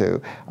have to.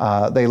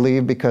 They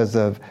leave because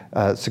of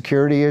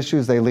security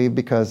issues. They leave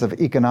because of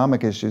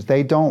economic issues.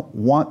 They don't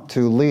want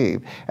to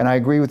leave. And I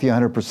agree with you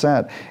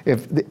 100%.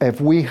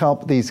 If we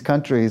help these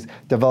countries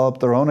develop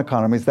their own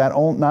economies, that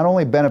not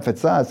only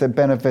benefits us, it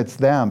benefits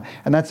them.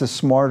 And that's a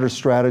smarter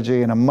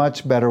strategy and a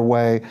much better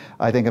way,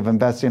 I think, of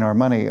investing our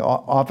money.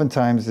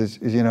 Oftentimes, as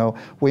you know,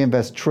 we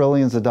invest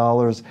trillions of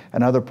dollars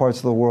in other parts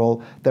of the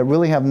world that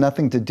really have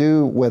nothing to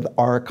do with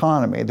our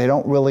economy. They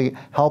don't really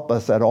help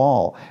us at all.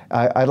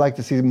 I'd like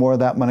to see more of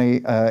that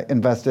money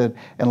invested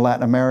in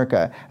Latin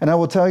America. And I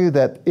will tell you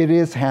that it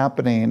is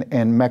happening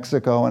in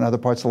Mexico and other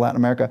parts of Latin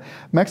America.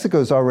 Mexico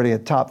is already a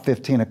top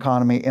 15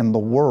 economy in the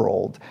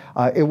world.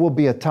 It will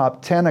be a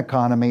top 10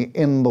 economy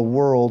in the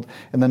world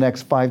in the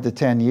next 5 to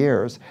 10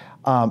 years.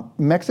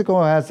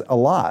 Mexico has a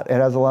lot. It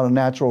has a lot of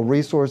natural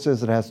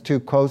resources. It has 2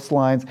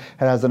 coastlines. It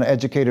has an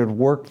educated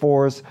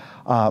workforce.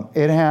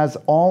 It has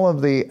all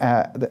of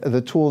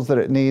the tools that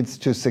it needs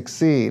to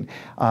succeed.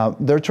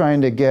 They're trying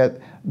to get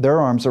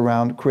their arms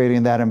around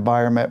creating that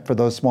environment for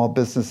those small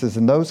businesses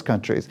in those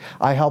countries.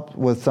 I helped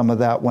with some of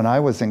that when I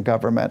was in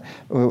government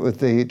with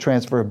the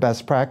transfer of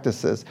best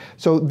practices.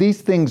 So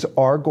these things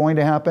are going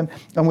to happen.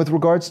 And with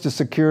regards to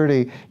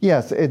security,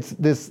 yes, it's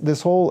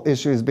this whole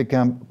issue has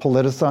become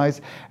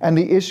politicized, and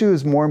the issue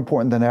is more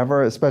important than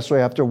ever, especially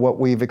after what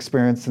we've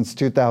experienced since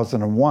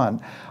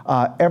 2001.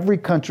 Every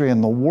country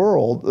in the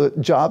world,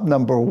 job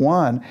number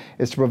one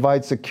is to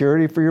provide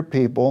security for your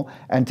people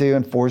and to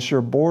enforce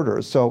your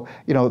borders. So,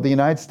 the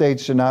United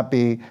States should not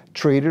be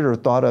treated or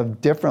thought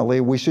of differently.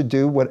 We should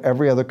do what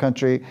every other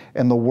country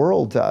in the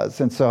world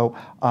does. And so,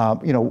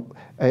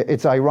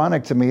 it's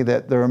ironic to me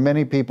that there are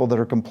many people that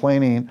are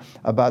complaining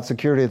about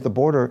security at the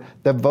border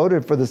that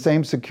voted for the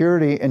same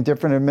security in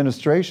different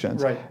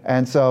administrations. Right.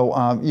 And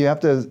so you have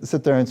to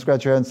sit there and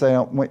scratch your head and say,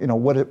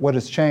 what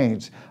has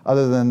changed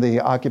other than the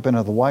occupant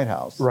of the White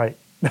House? Right.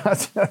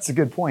 That's a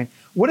good point.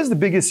 What is the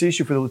biggest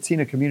issue for the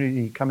Latino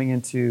community coming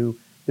into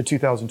the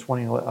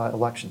 2020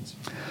 elections?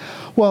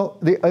 Well,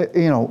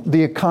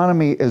 the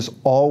economy is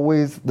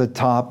always the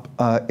top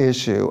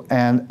issue,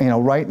 and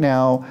right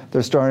now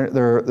they're starting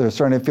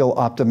to feel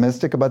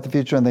optimistic about the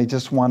future, and they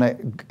just want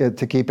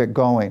to keep it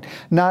going.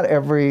 Not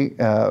every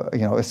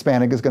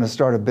Hispanic is going to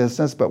start a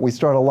business, but we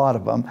start a lot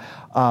of them.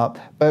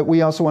 But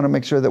we also want to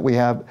make sure that we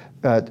have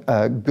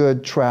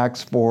good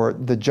tracks for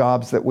the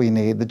jobs that we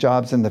need, the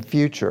jobs in the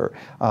future.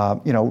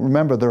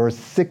 Remember, there are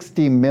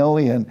 60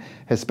 million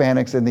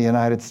Hispanics in the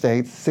United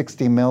States,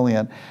 60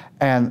 million.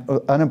 And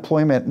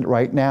unemployment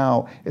right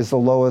now is the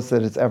lowest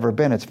that it's ever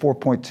been. It's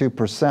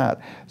 4.2%.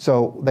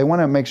 So they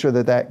want to make sure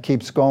that that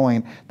keeps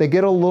going. They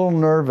get a little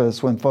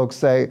nervous when folks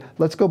say,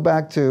 let's go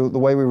back to the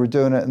way we were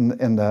doing it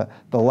in the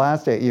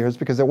last 8 years,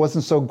 because it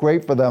wasn't so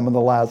great for them in the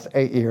last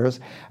 8 years.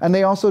 And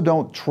they also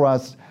don't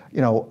trust,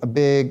 a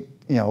big,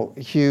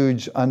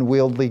 huge,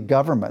 unwieldy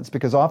governments,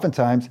 because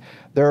oftentimes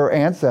their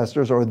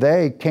ancestors or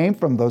they came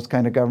from those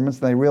kind of governments,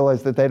 and they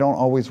realize that they don't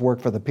always work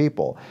for the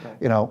people,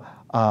 right.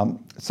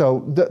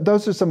 So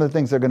those are some of the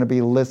things they're going to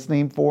be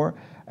listening for.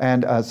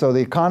 And so the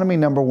economy,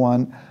 number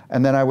one,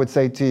 and then I would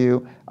say to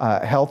you,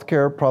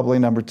 healthcare, probably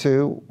number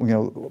two.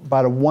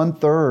 About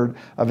 1/3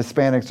 of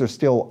Hispanics are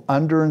still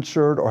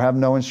underinsured or have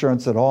no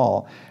insurance at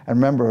all. And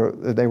remember,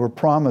 they were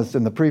promised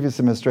in the previous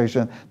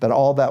administration that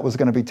all that was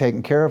going to be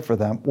taken care of for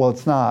them. Well,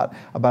 it's not.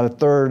 About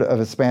 1/3 of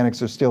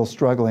Hispanics are still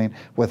struggling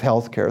with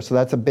healthcare. So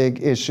that's a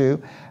big issue.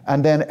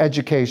 And then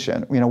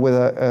education. With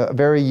a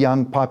very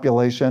young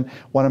population,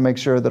 want to make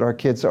sure that our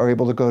kids are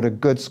able to go to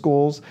good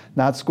schools,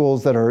 not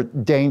schools that are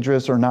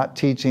dangerous or not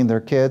teaching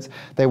their kids.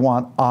 They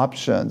want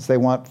options. They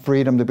want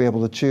freedom to be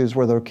able to choose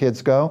where their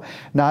kids go.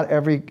 Not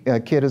every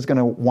kid is going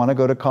to want to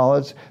go to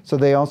college, so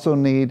they also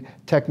need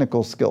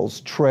technical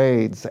skills,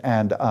 trades,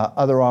 and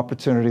other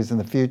opportunities in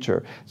the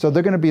future. So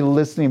they're going to be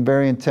listening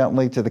very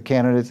intently to the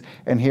candidates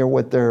and hear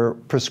what their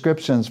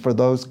prescriptions for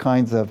those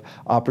kinds of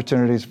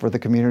opportunities for the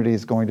community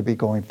is going to be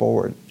going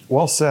forward.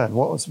 Well said.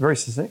 Well, it's very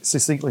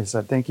succinctly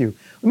said. Thank you.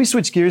 Let me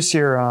switch gears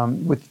here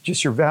with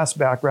just your vast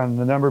background and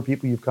the number of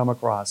people you've come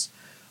across.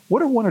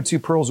 What are one or two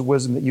pearls of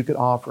wisdom that you could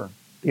offer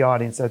the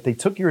audience that if they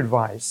took your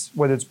advice,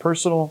 whether it's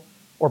personal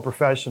or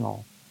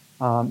professional,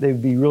 they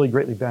would be really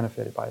greatly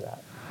benefited by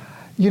that?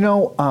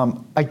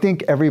 I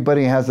think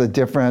everybody has a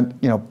different,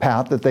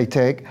 path that they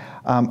take.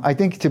 I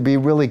think to be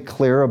really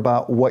clear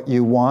about what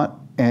you want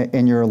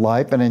in your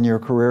life and in your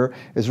career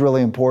is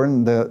really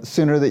important. The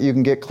sooner that you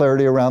can get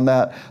clarity around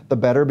that, the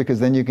better, because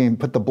then you can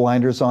put the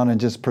blinders on and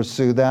just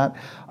pursue that.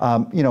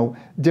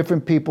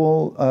 Different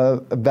people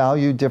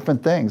value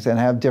different things and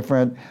have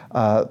different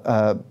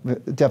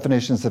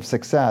definitions of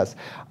success.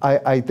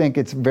 I think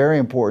it's very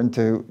important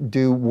to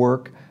do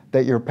work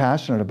that you're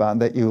passionate about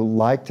and that you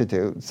like to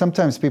do.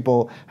 Sometimes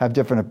people have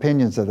different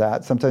opinions of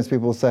that. Sometimes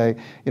people say,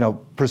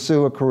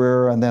 pursue a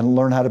career and then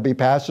learn how to be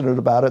passionate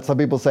about it. Some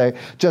people say,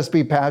 just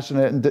be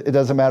passionate and it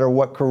doesn't matter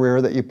what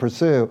career that you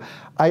pursue.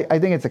 I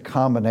think it's a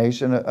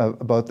combination of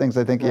both things.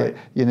 I think right.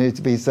 you need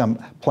to be some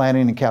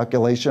planning and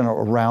calculation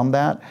around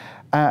that.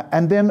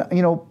 And then,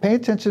 pay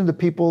attention to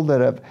people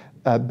that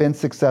have been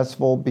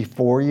successful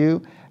before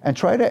you and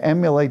try to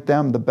emulate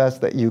them the best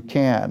that you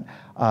can.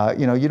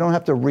 You don't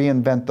have to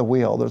reinvent the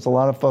wheel. There's a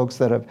lot of folks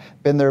that have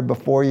been there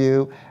before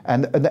you.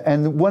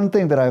 And one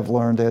thing that I've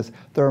learned is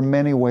there are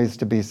many ways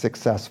to be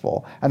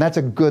successful. And that's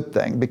a good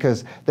thing,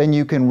 because then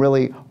you can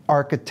really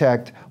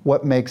architect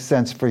what makes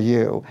sense for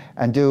you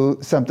and do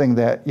something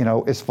that,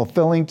 is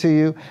fulfilling to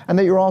you and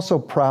that you're also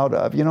proud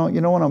of. You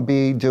don't want to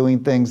be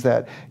doing things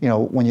that,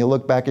 when you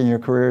look back in your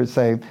career,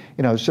 say,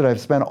 should I have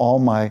spent all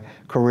my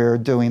career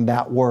doing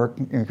that work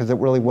because it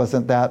really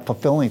wasn't that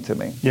fulfilling to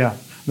me. Yeah.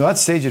 No,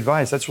 that's sage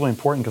advice. That's really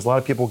important, because a lot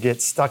of people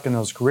get stuck in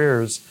those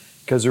careers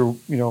because they're,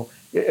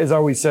 as I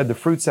always said, the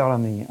fruit's out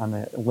on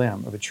the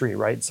limb of a tree,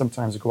 right?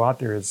 Sometimes to go out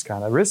there is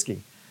kind of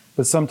risky,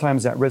 but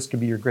sometimes that risk can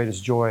be your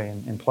greatest joy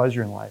and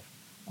pleasure in life,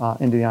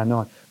 into the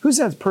unknown. Who's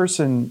that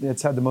person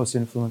that's had the most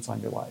influence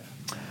on your life?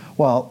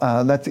 Well,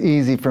 that's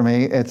easy for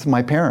me. It's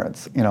my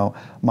parents,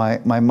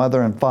 my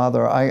mother and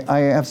father. I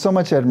have so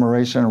much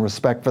admiration and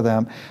respect for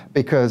them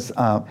because,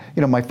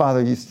 my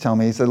father used to tell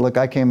me, he said, look,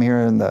 I came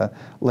here in the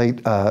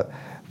late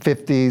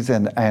 50s,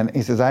 and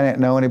he says, I didn't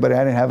know anybody,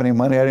 I didn't have any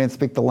money, I didn't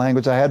speak the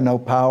language, I had no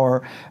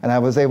power, and I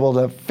was able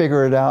to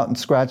figure it out and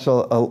scratch a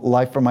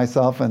life for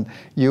myself, and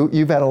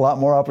you've had a lot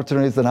more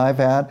opportunities than I've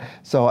had,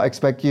 so I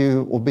expect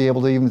you will be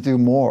able to even do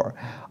more.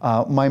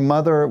 My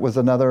mother was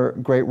another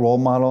great role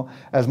model.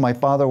 As my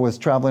father was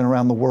traveling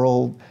around the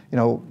world,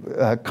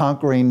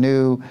 conquering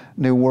new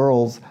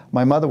worlds,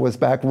 my mother was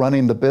back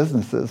running the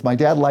businesses. My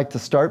dad liked to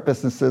start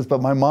businesses,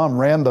 but my mom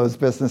ran those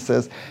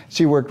businesses.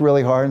 She worked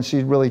really hard, and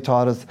she really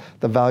taught us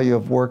the value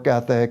of work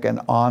ethic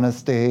and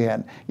honesty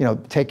and,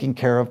 taking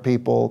care of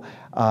people,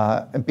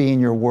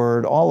 being your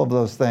word, all of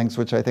those things,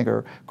 which I think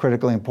are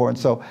critically important.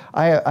 So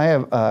I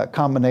have a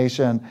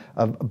combination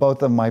of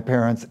both of my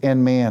parents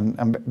in me, and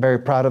I'm very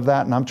proud of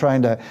that. And I'm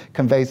trying to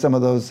convey some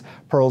of those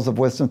pearls of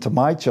wisdom to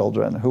my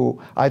children,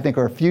 who I think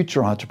are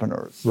future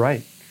entrepreneurs.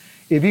 Right.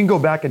 If you can go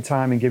back in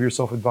time and give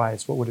yourself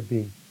advice, what would it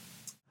be?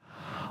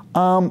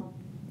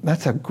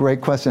 That's a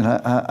great question.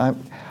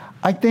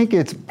 I think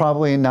it's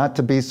probably not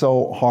to be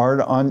so hard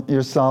on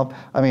yourself.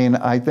 I mean,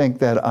 I think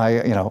that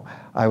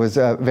I was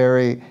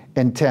very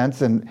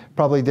intense and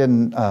probably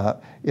didn't,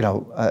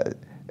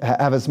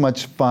 have as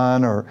much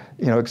fun or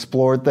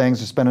explore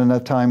things or spend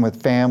enough time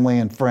with family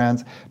and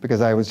friends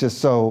because I was just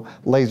so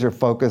laser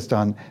focused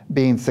on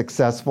being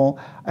successful.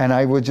 And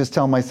I would just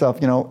tell myself,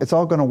 it's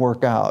all going to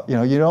work out.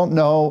 You don't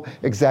know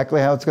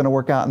exactly how it's going to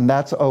work out, and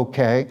that's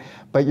okay.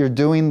 But you're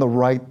doing the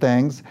right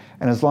things,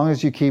 and as long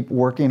as you keep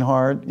working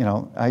hard,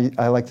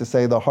 I like to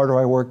say, the harder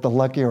I work, the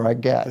luckier I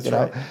get. That's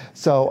right.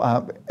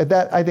 So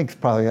that I think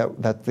probably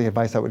that's the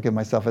advice I would give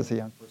myself as a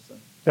young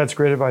person. That's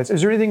great advice. Is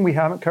there anything we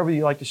haven't covered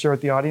you'd like to share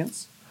with the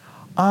audience?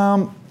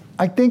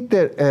 I think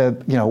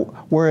that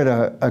we're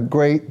at a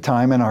great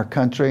time in our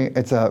country.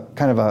 It's a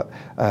kind of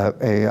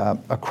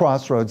a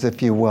crossroads,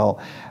 if you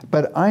will.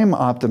 But I'm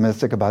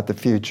optimistic about the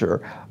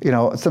future.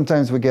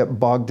 Sometimes we get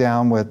bogged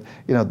down with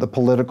the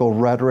political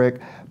rhetoric.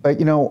 But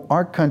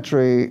our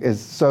country is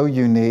so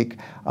unique.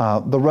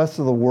 The rest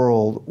of the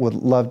world would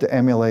love to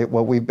emulate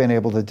what we've been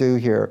able to do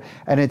here.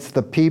 And it's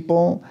the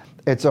people,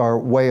 it's our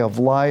way of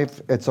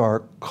life, it's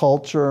our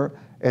culture,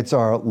 it's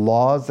our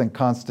laws and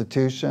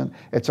constitution,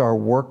 it's our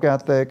work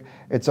ethic,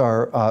 it's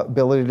our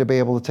ability to be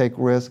able to take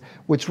risks,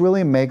 which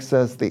really makes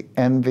us the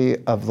envy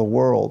of the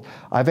world.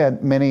 I've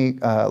had many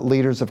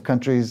leaders of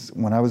countries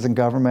when I was in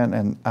government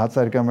and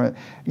outside of government,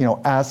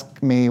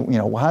 ask me,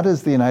 how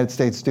does the United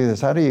States do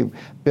this? How do you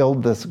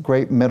build this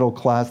great middle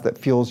class that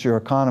fuels your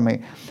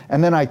economy?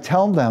 And then I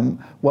tell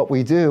them what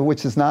we do,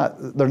 which is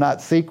they're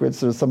not secrets,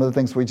 they're some of the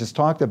things we just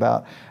talked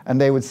about.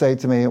 And they would say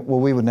to me, well,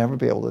 we would never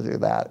be able to do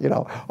that.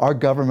 Our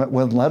government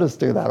wouldn't let us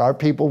do that. Our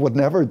people would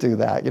never do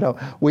that.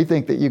 We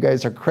think that you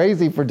guys are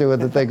crazy for doing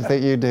the things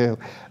that you do.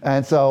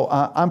 And so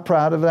I'm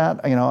proud of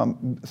that.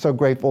 I'm so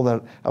grateful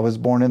that I was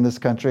born in this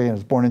country and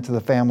was born into the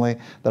family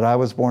that I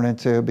was born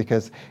into,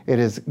 because it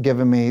has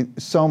given me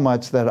so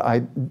much that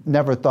I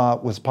never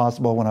thought was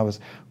possible when I was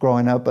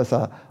growing up as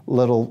a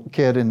little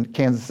kid in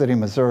Kansas City,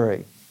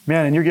 Missouri.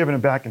 Man, and you're giving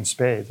it back in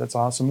spades. That's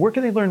awesome. Where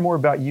can they learn more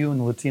about you and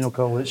the Latino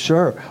Coalition?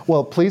 Sure.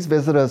 Well, please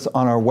visit us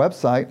on our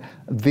website,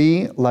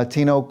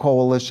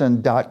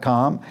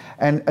 thelatinocoalition.com,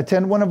 and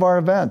attend one of our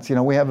events.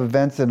 We have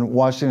events in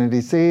Washington,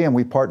 D.C., and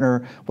we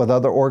partner with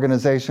other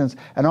organizations.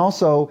 And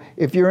also,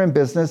 if you're in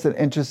business and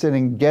interested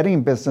in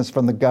getting business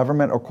from the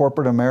government or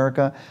corporate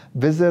America,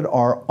 visit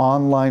our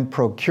online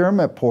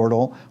procurement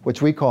portal,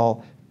 which we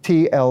call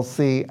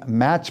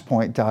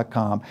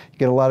tlcmatchpoint.com. You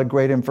get a lot of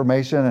great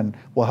information, and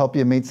we'll help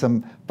you meet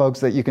some folks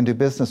that you can do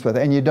business with.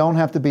 And you don't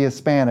have to be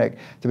Hispanic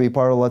to be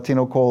part of the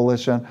Latino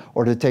Coalition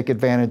or to take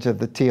advantage of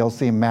the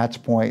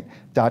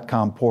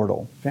tlcmatchpoint.com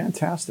portal.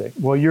 Fantastic.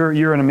 Well,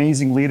 you're an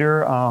amazing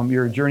leader.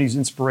 Your journey's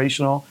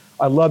inspirational.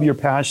 I love your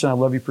passion. I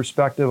love your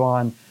perspective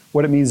on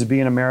what it means to be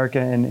in America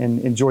and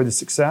enjoy the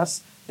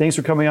success. Thanks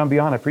for coming on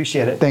Beyond. I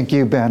appreciate it. Thank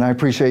you, Ben. I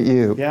appreciate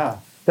you. Yeah.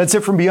 That's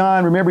it from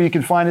Beyond. Remember, you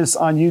can find us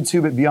on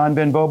YouTube at Beyond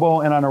Ben Bobo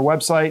and on our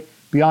website,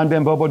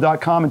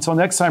 beyondbenbobo.com. Until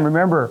next time,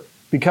 remember,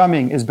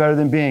 becoming is better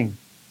than being.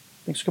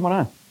 Thanks for coming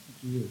on.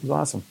 It was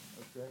awesome.